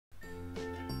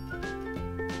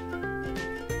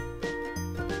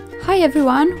Hi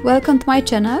everyone, welcome to my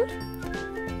channel.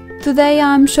 Today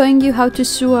I'm showing you how to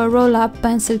sew a roll-up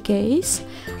pencil case.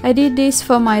 I did this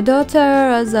for my daughter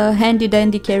as a handy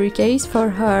dandy carry case for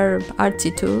her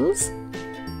artsy tools.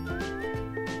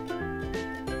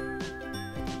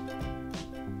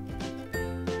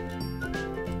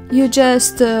 You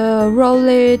just roll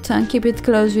it and keep it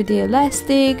close with the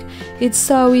elastic. It's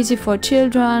so easy for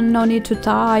children, no need to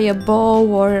tie a bow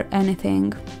or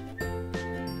anything.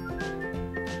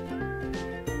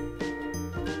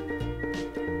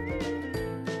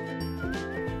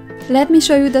 Let me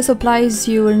show you the supplies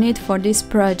you will need for this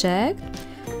project.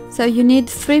 So you need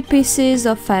 3 pieces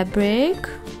of fabric,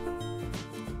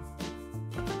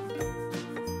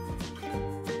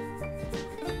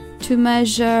 to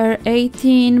measure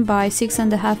 18 by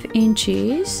 6.5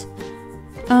 inches,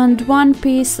 and 1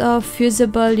 piece of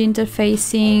fusible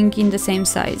interfacing in the same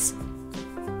size.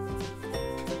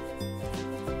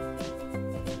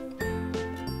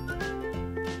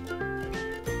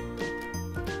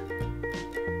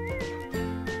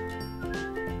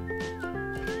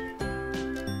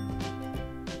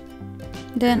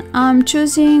 Then I'm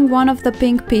choosing one of the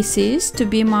pink pieces to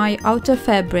be my outer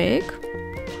fabric.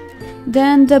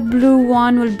 Then the blue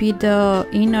one will be the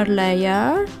inner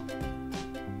layer.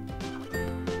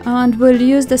 And we'll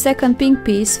use the second pink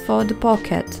piece for the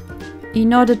pocket.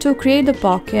 In order to create the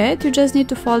pocket, you just need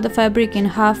to fold the fabric in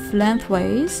half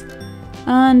lengthways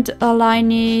and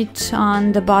align it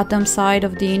on the bottom side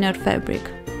of the inner fabric.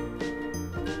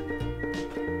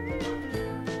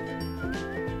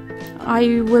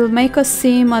 I will make a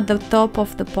seam at the top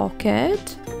of the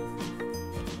pocket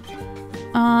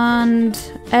and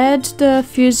add the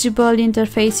fusible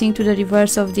interfacing to the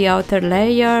reverse of the outer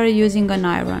layer using an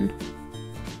iron.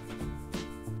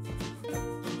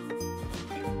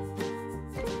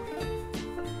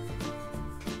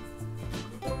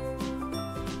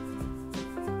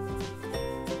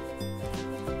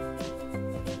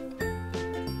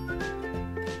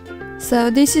 So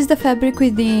this is the fabric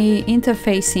with the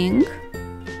interfacing.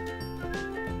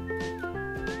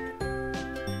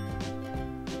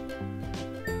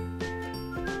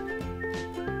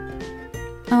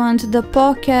 And the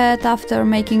pocket after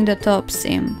making the top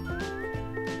seam.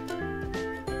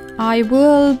 I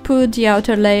will put the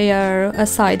outer layer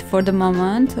aside for the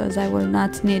moment, as I will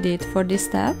not need it for this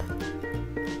step.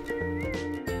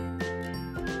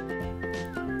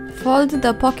 Fold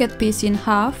the pocket piece in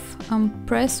half and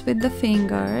press with the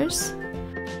fingers.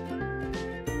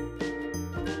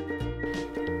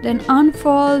 Then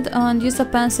unfold and use a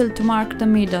pencil to mark the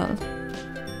middle.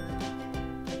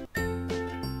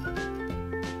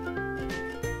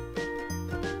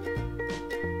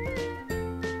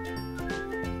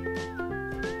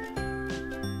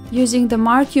 Using the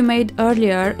mark you made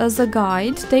earlier as a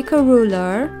guide, take a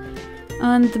ruler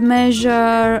and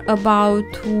measure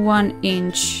about 1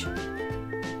 inch.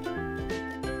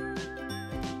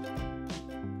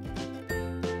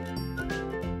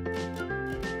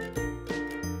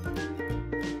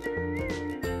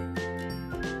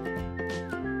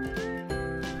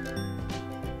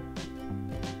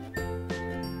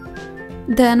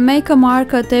 Then make a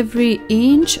mark at every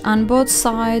inch on both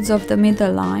sides of the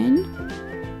middle line.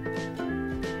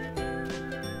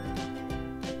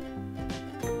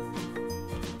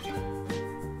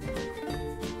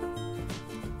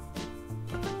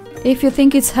 If you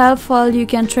think it's helpful, you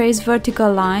can trace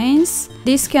vertical lines.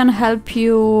 This can help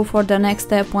you for the next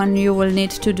step when you will need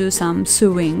to do some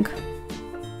sewing.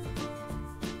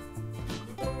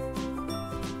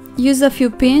 Use a few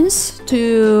pins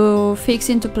to fix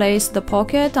into place the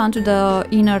pocket onto the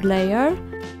inner layer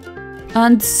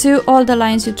and sew all the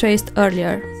lines you traced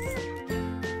earlier.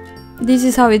 This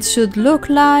is how it should look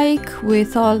like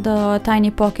with all the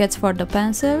tiny pockets for the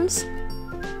pencils.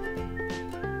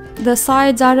 The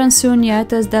sides aren't sewn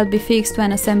yet as they'll be fixed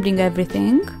when assembling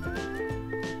everything.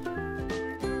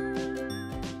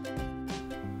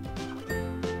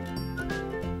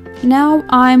 Now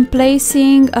I'm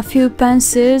placing a few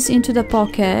pencils into the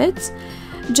pockets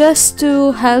just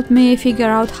to help me figure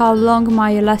out how long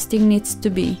my elastic needs to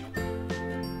be.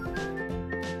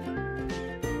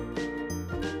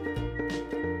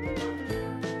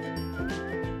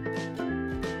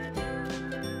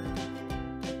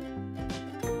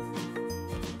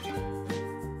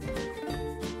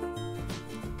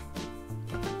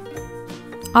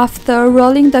 After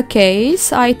rolling the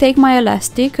case, I take my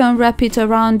elastic and wrap it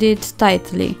around it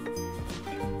tightly.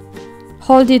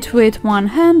 Hold it with one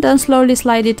hand and slowly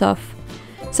slide it off.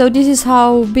 So this is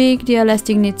how big the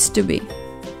elastic needs to be.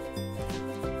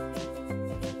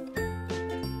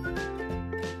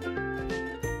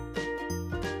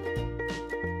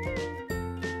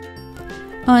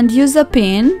 and use a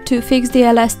pin to fix the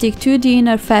elastic to the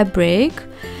inner fabric,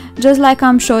 just like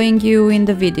I'm showing you in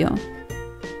the video.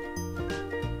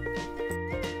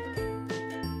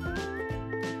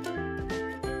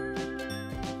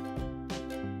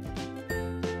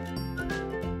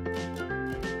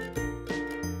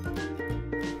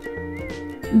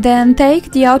 Then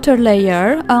take the outer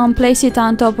layer and place it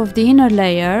on top of the inner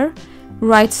layer,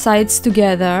 right sides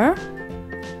together.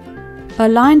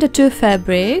 Align the two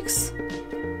fabrics.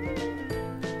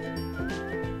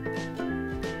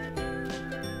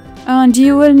 And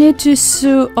you will need to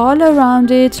sew all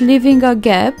around it, leaving a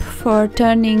gap for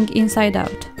turning inside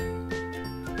out.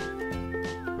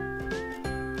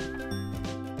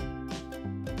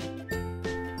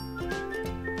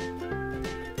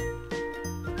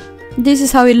 This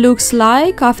is how it looks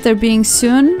like after being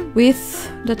sewn,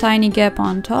 with the tiny gap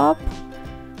on top.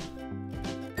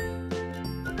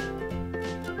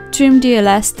 Trim the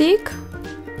elastic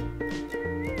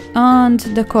and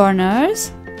the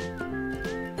corners.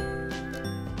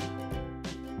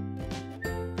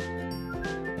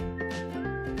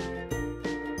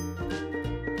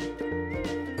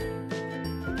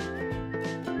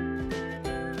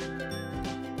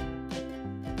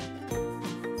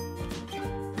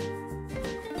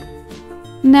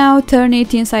 Now turn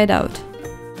it inside out.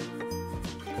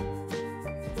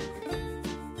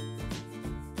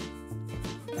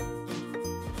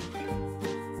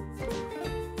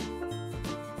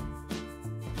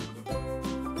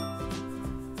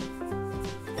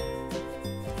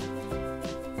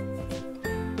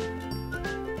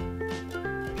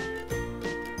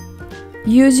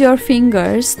 Use your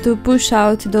fingers to push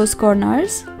out those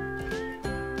corners.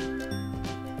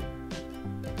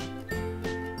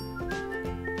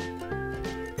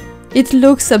 It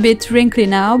looks a bit wrinkly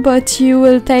now, but you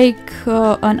will take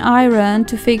an iron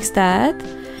to fix that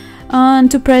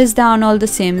and to press down all the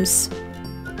seams.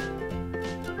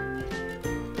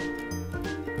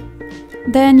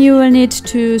 Then you will need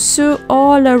to sew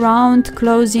all around,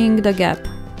 closing the gap.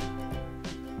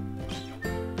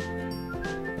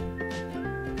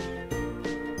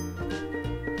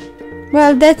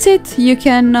 Well, that's it. You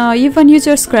can even use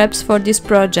your scraps for this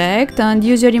project and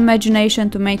use your imagination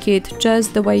to make it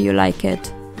just the way you like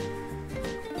it.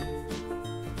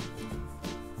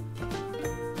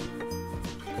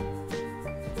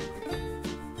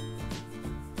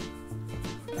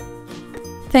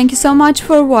 Thank you so much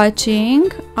for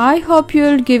watching. I hope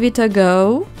you'll give it a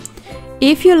go.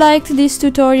 If you liked this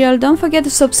tutorial, don't forget to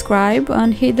subscribe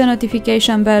and hit the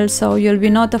notification bell so you'll be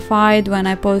notified when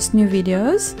I post new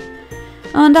videos.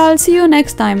 And I'll see you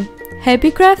next time.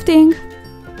 Happy crafting!